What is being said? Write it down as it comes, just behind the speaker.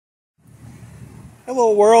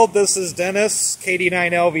Hello world, this is Dennis,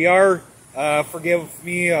 KD9LVR. Forgive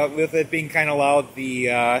me with it being kind of loud.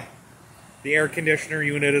 The air conditioner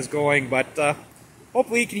unit is going, but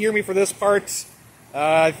hopefully you can hear me for this part.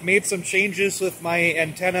 I've made some changes with my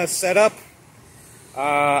antenna setup.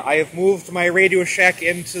 I have moved my Radio Shack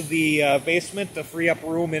into the basement to free up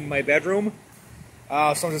room in my bedroom. So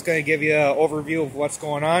I'm just going to give you an overview of what's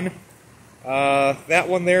going on. That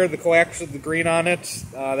one there, the coax with the green on it,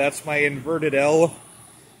 that's my inverted L.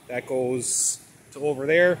 That goes to over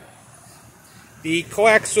there. The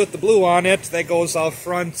coax with the blue on it, that goes out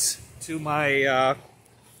front to my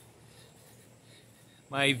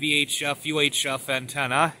my VHF, UHF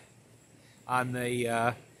antenna on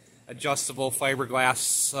the adjustable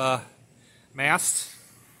fiberglass mast.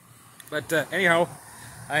 But anyhow,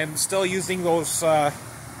 I'm still using those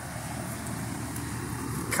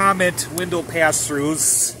Comet window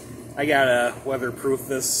pass-throughs. I gotta weatherproof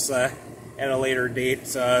this at a later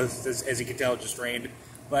date. As you can tell, it just rained.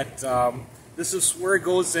 But this is where it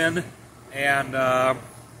goes in, and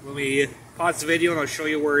let me pause the video and I'll show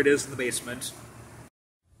you where it is in the basement.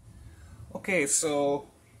 Okay, so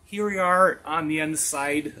here we are on the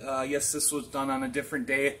inside. Yes, this was done on a different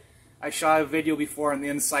day. I shot a video before on the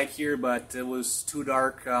inside here, but it was too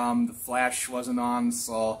dark. The flash wasn't on,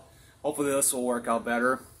 so hopefully this will work out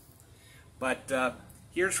better. But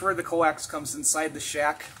here's where the coax comes inside the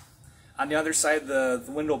shack. On the other side, the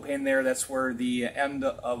window pane there, that's where the end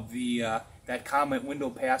of the that Comet window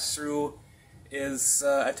pass-through is,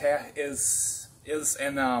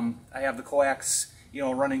 and I have the coax,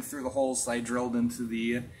 running through the holes I drilled into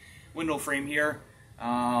the window frame here.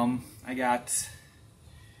 I got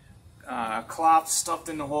cloth stuffed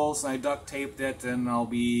in the holes, and I duct taped it, and I'll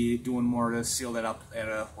be doing more to seal that up at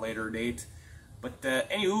a later date. But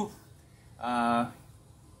anywho,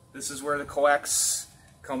 this is where the coax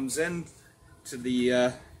comes in to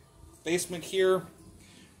the basement here,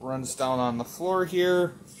 runs down on the floor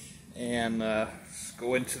here, and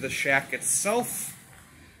go into the shack itself.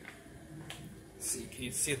 See, can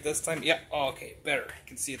you see it this time? Yeah, oh, okay, better. I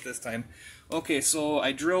can see it this time. Okay, so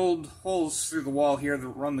I drilled holes through the wall here to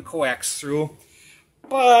run the coax through,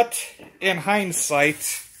 but in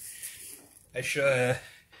hindsight, I should have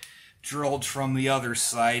drilled from the other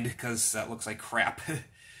side, because that looks like crap.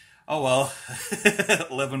 Oh well,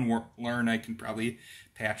 live and learn. I can probably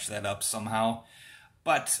patch that up somehow.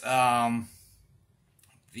 But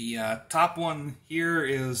the top one here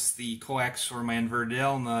is the coax for my inverted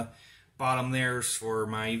L, and the bottom there is for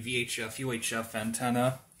my VHF, UHF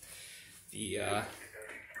antenna. The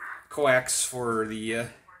coax for the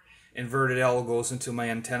inverted L goes into my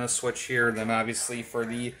antenna switch here. Then obviously for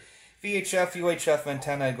the VHF, UHF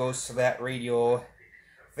antenna, it goes to that radio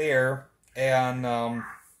there. And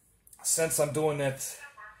since I'm doing it,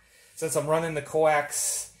 since I'm running the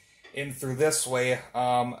coax in through this way,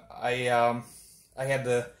 I had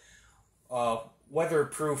to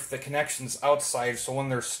weatherproof the connections outside, so when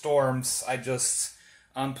there's storms, I just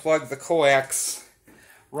unplug the coax,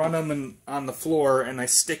 run them on the floor, and I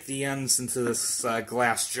stick the ends into this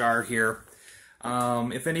glass jar here.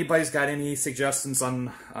 If anybody's got any suggestions on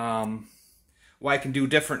what I can do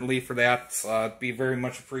differently for that, it'd be very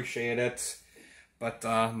much appreciated. But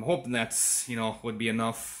I'm hoping that's, would be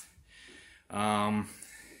enough.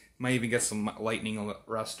 Might even get some lightning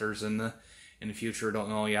arresters in the future, don't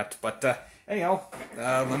know yet. But anyhow,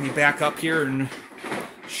 let me back up here and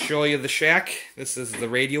show you the shack. This is the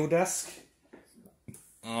radio desk.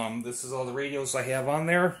 This is all the radios I have on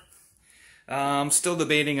there. I'm still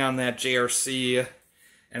debating on that JRC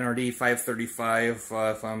NRD 535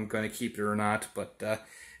 if I'm going to keep it or not. But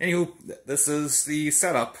anywho, this is the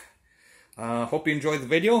setup. Hope you enjoyed the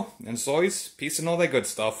video, and as always, peace and all that good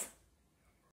stuff.